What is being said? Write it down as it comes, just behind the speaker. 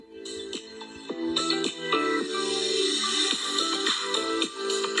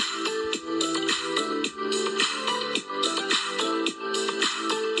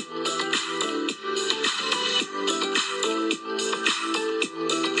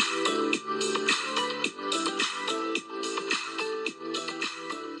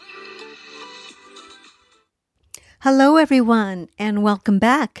Hello, everyone, and welcome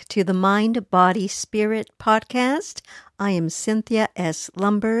back to the Mind, Body, Spirit podcast. I am Cynthia S.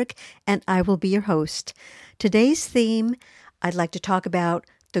 Lumberg, and I will be your host. Today's theme, I'd like to talk about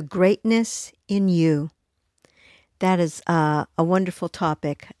the greatness in you. That is a wonderful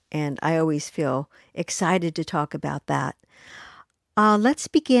topic, and I always feel excited to talk about that. Let's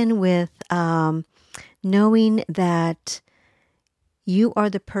begin with knowing that you are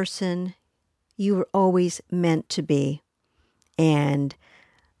the person you were always meant to be. And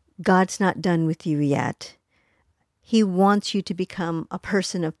God's not done with you yet. He wants you to become a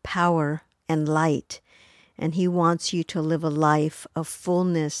person of power and light. And He wants you to live a life of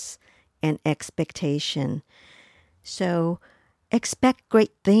fullness and expectation. So expect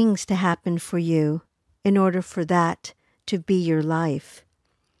great things to happen for you in order for that to be your life.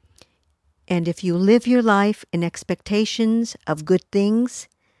 And if you live your life in expectations of good things,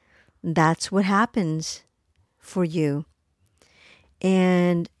 that's what happens for you.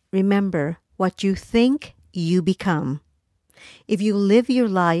 And remember, what you think, you become. If you live your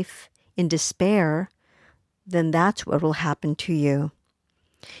life in despair, then that's what will happen to you.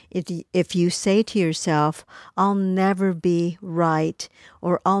 If you say to yourself, I'll never be right,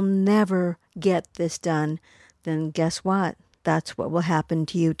 or I'll never get this done, then guess what? That's what will happen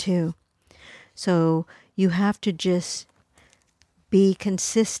to you too. So you have to just be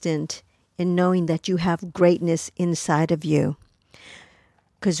consistent in knowing that you have greatness inside of you.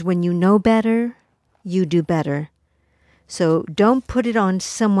 Because when you know better, you do better. So don't put it on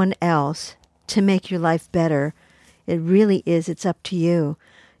someone else to make your life better. It really is, it's up to you.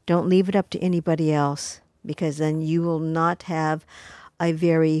 Don't leave it up to anybody else, because then you will not have a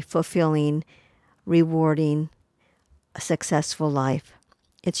very fulfilling, rewarding, successful life.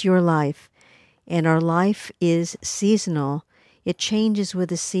 It's your life. And our life is seasonal. It changes with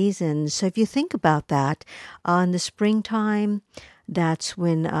the seasons. So if you think about that, in the springtime, that's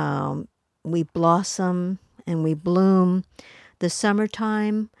when we blossom and we bloom. The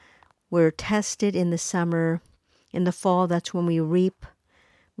summertime, we're tested in the summer. In the fall, that's when we reap.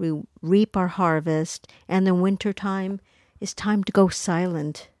 We reap our harvest. And the wintertime is time to go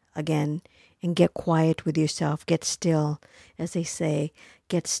silent again and get quiet with yourself. Get still, as they say,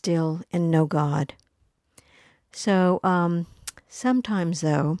 get still and know God. So sometimes,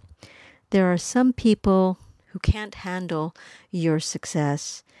 though, there are some people who can't handle your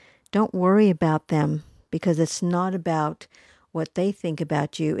success. Don't worry about them, because it's not about what they think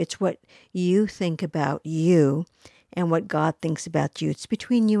about you. It's what you think about you and what God thinks about you. It's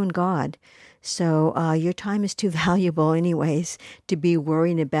between you and God. So your time is too valuable anyways to be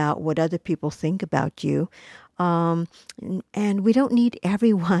worrying about what other people think about you. And we don't need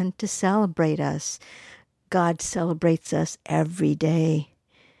everyone to celebrate us. God celebrates us every day.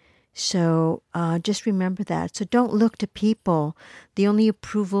 So just remember that. So don't look to people. The only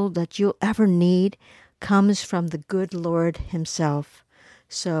approval that you'll ever need comes from the good Lord Himself.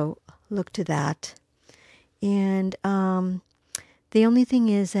 So look to that. And the only thing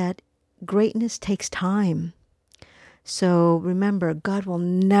is that greatness takes time. So remember, God will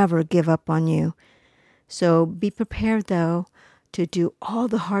never give up on you. So be prepared, though, to do all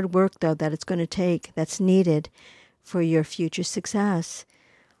the hard work, though, that it's going to take, that's needed for your future success.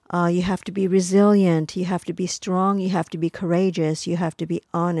 You have to be resilient. You have to be strong. You have to be courageous. You have to be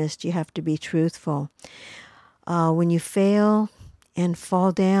honest. You have to be truthful. When you fail and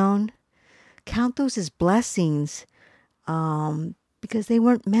fall down, count those as blessings, because they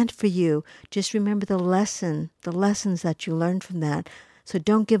weren't meant for you. Just remember the lessons that you learned from that. So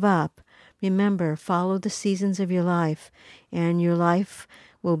don't give up. Remember, follow the seasons of your life, and your life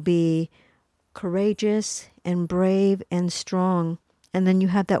will be courageous and brave and strong. And then you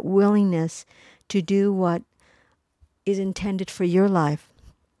have that willingness to do what is intended for your life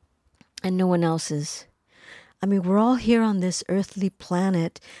and no one else's. I mean, we're all here on this earthly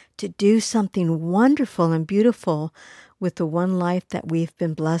planet to do something wonderful and beautiful with the one life that we've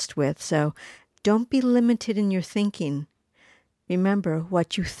been blessed with. So don't be limited in your thinking. Remember,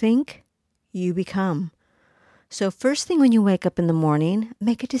 what you think, you become. So first thing when you wake up in the morning,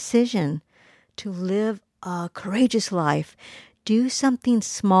 make a decision to live a courageous life. Do something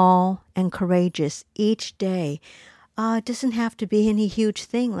small and courageous each day. It doesn't have to be any huge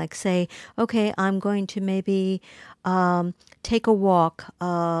thing, like say, okay, I'm going to maybe take a walk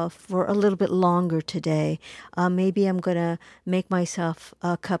for a little bit longer today. Maybe I'm going to make myself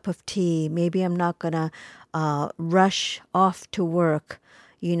a cup of tea. Maybe I'm not going to rush off to work,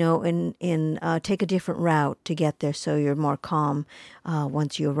 and take a different route to get there so you're more calm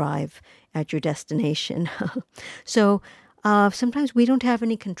once you arrive at your destination. So Sometimes we don't have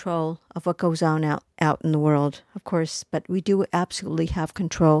any control of what goes on out in the world, of course, but we do absolutely have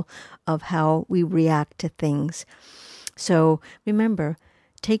control of how we react to things. So remember,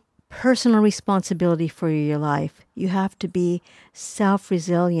 take personal responsibility for your life. You have to be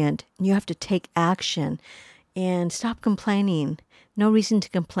self-resilient. You have to take action and stop complaining. No reason to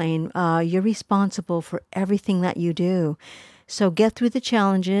complain. You're responsible for everything that you do. So get through the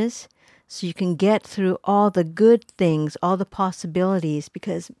challenges so you can get through all the good things, all the possibilities,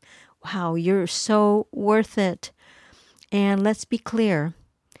 because, wow, you're so worth it. And let's be clear.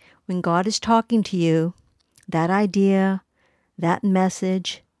 When God is talking to you, that idea, that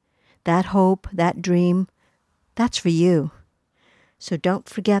message, that hope, that dream, that's for you. So don't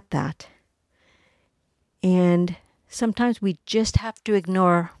forget that. And sometimes we just have to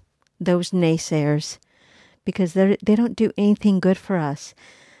ignore those naysayers because they don't do anything good for us.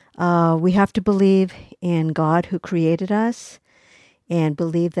 We have to believe in God who created us and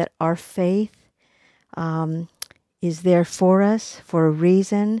believe that our faith is there for us for a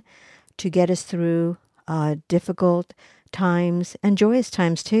reason to get us through difficult times and joyous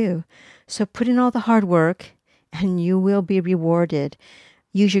times too. So put in all the hard work and you will be rewarded.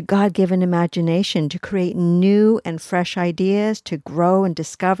 Use your God-given imagination to create new and fresh ideas, to grow and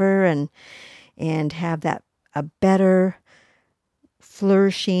discover and have that a better,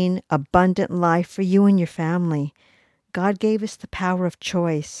 flourishing, abundant life for you and your family. God gave us the power of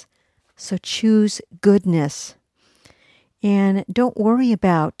choice. So choose goodness. And don't worry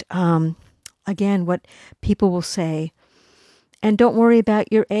about, again, what people will say. And don't worry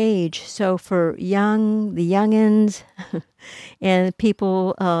about your age. So for the youngins, and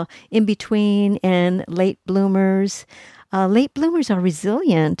people in between and late bloomers are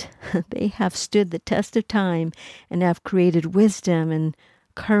resilient. They have stood the test of time and have created wisdom and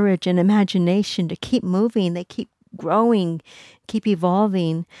courage and imagination to keep moving. They keep growing, keep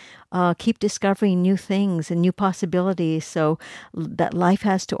evolving, keep discovering new things and new possibilities so that life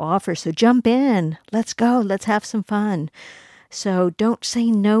has to offer. So jump in. Let's go. Let's have some fun. So don't say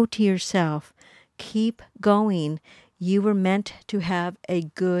no to yourself. Keep going. You were meant to have a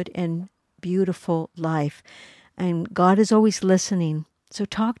good and beautiful life. And God is always listening. So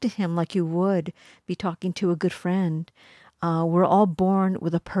talk to him like you would be talking to a good friend. We're all born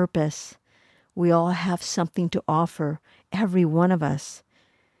with a purpose. We all have something to offer. Every one of us.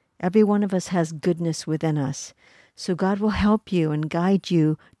 Every one of us has goodness within us. So God will help you and guide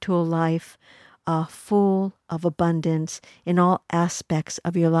you to a life full of abundance in all aspects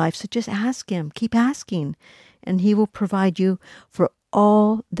of your life. So just ask him. Keep asking. And he will provide you for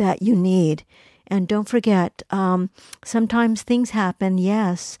all that you need. And don't forget, sometimes things happen,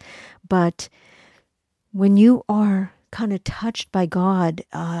 yes, but when you are kind of touched by God,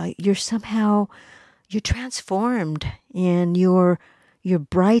 you're transformed and you're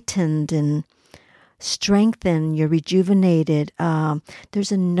brightened and strengthened, you're rejuvenated.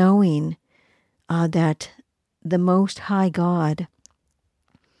 There's a knowing that the Most High God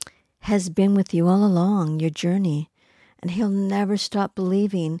has been with you all along your journey, and he'll never stop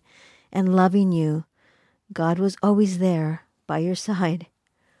believing and loving you. God was always there by your side,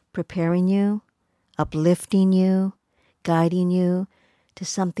 preparing you, uplifting you, guiding you to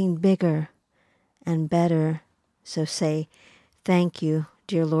something bigger and better. So say, thank you,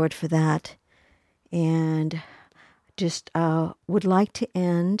 dear Lord, for that. And just would like to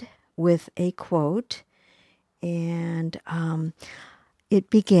end with a quote. And it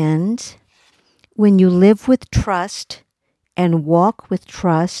begins, when you live with trust and walk with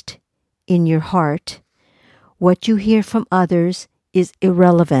trust in your heart, what you hear from others is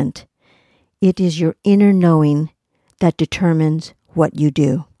irrelevant. It is your inner knowing that determines what you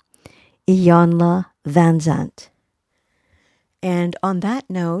do. Iyanla Vanzant. And on that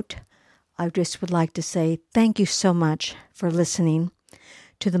note, I just would like to say thank you so much for listening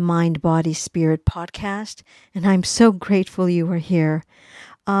to the Mind, Body, Spirit podcast, and I'm so grateful you are here.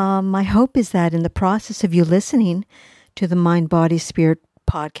 My hope is that in the process of you listening to the Mind, Body, Spirit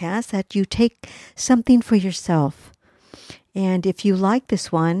podcast, that you take something for yourself. And if you like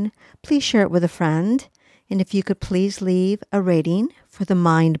this one, please share it with a friend. And if you could please leave a rating for the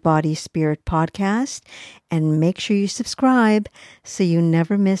Mind, Body, Spirit podcast, and make sure you subscribe so you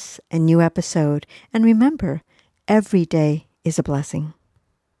never miss a new episode. And remember, every day is a blessing.